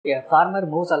A farmer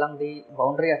moves along the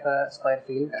boundary of a square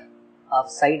field of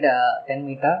side 10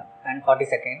 meter and 40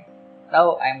 seconds.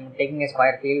 Now I am taking a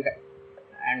square field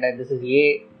and this is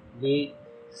A, B,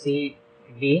 C,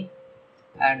 D,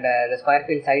 and the square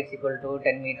field size is equal to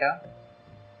 10 meter,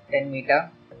 10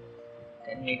 meter,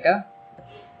 10 meter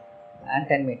and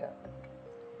 10 meter.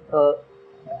 So,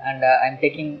 and I am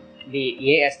taking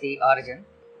the A as the origin.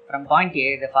 From point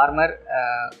A, the farmer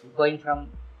going from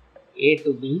A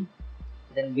to B,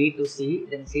 then B to C,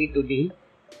 then C to D,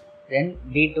 then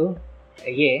D to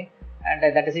A,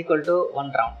 and that is equal to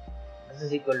one round. This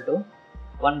is equal to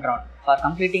one round. For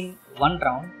completing one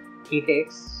round, he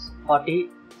takes 40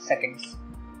 seconds.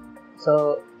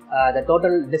 So the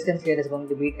total distance here is going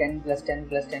to be 10 plus 10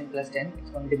 plus 10 plus 10.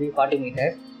 It's going to be 40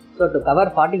 meters. So to cover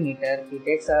 40 meters, he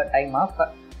takes a time of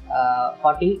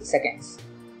 40 seconds.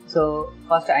 So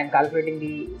first I am calculating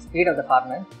the speed of the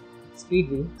farmer. Speed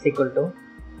V is equal to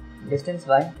distance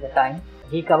by the time.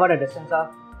 He covered a distance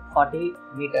of 40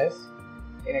 meters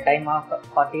in a time of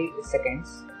 40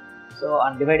 seconds. So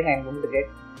on dividing, I am going to get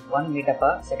 1 meter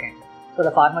per second. So the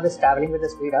farmer is traveling with the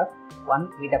speed of 1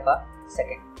 meter per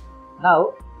second.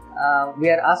 Now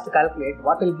we are asked to calculate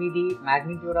what will be the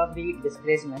magnitude of the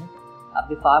displacement of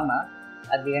the farmer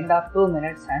at the end of 2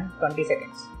 minutes and 20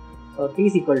 seconds. So T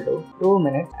is equal to 2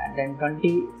 minutes and then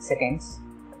 20 seconds,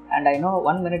 and I know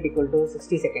 1 minute equal to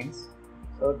 60 seconds.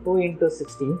 So 2 into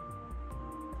 60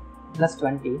 plus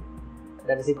 20,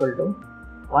 that is equal to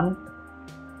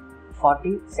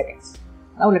 140 seconds.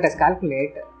 Now let us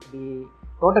calculate the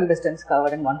total distance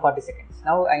covered in 140 seconds.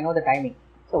 Now I know the timing.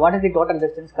 So what is the total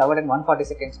distance covered in 140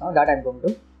 seconds now? That I am going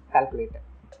to calculate.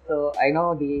 So I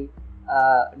know the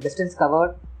distance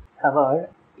covered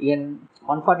in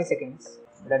 140 seconds,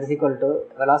 that is equal to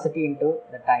velocity into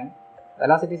the time.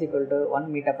 Velocity is equal to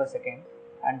 1 meter per second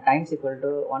and time is equal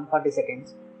to 140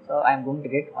 seconds. So I am going to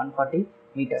get 140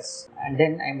 meters, and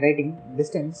then I am writing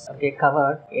distance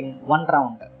covered in one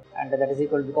round, and that is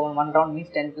equal to, because one round means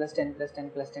 10 plus 10 plus 10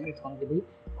 plus 10, it's going to be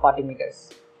 40 meters.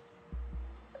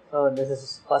 So this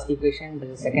is first equation, this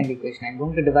is second equation. I am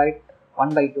going to divide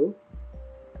 1 by 2.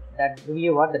 That gives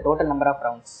you what? The total number of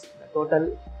rounds. The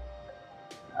total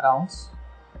rounds,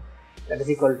 that is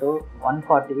equal to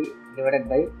 140 divided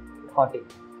by 40.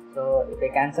 So if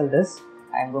I cancel this,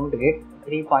 I am going to get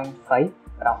 3.5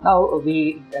 round. Now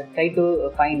we try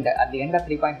to find at the end of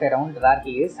 3.5 round where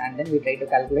he is, and then we try to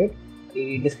calculate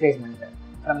the displacement.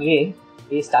 From A,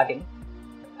 he is starting,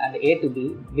 and A to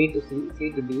B, B to C,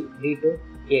 C to D, D to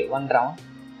A, one round,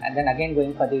 and then again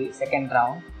going for the second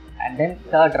round, and then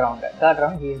third round. Third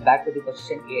round he is back to the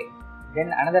position A.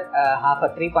 Then another half a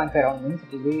 3.5 round means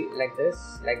it will be like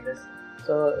this, like this.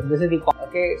 So this is the point.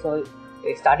 Okay, so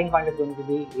the starting point is going to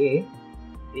be A,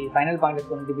 the final point is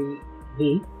going to be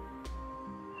B,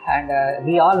 and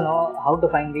we all know how to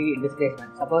find the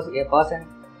displacement. Suppose a person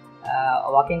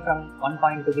walking from one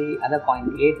point to the other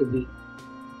point, A to B,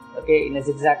 okay, in a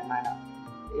zigzag manner.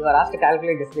 You are asked to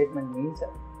calculate displacement means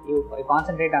you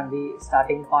concentrate on the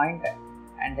starting point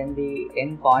and then the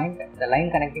end point, the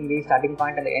line connecting the starting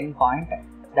point and the end point,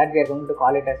 that we are going to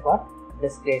call it as what?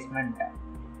 Displacement.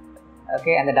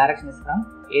 Okay, and the direction is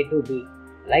from A to B.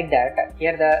 Like that,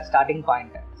 here the starting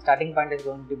point is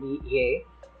going to be A,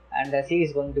 and the C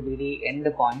is going to be the end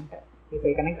point. If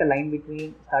I connect the line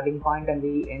between starting point and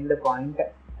the end point,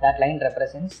 that line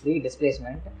represents the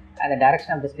displacement, and the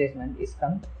direction of displacement is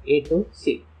from A to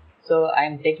C. So I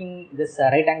am taking this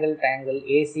right angle triangle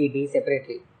ACD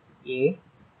separately. A,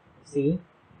 C,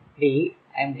 D,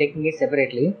 I am taking it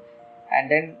separately, and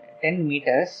then 10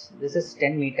 meters, this is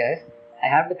 10 meters. I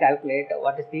have to calculate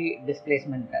what is the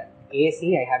displacement.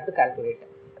 AC I have to calculate.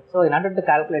 So in order to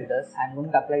calculate this, I am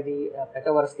going to apply the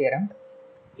Pythagoras theorem.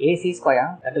 AC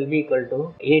square, that will be equal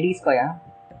to AD square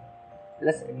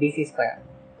plus DC square.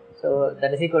 So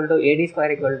that is equal to AD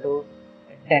square equal to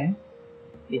 10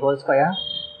 the whole square,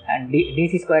 and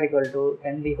DC square equal to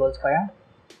 10 the whole square.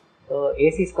 So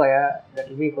AC square, that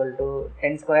will be equal to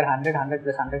 10 square 100, 100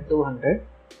 plus 100, 200,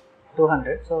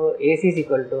 200. So AC is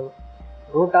equal to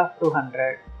root of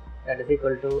 200, that is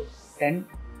equal to 10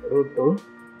 root 2,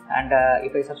 and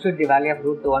if I substitute the value of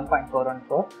root to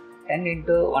 1.414, 10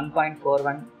 into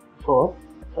 1.414, so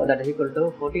that is equal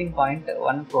to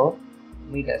 14.14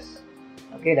 meters.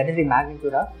 Okay, that is the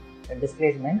magnitude of the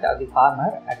displacement of the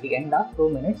farmer at the end of 2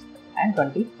 minutes and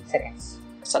 20 seconds.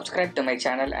 Subscribe to my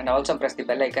channel and also press the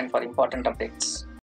bell icon for important updates.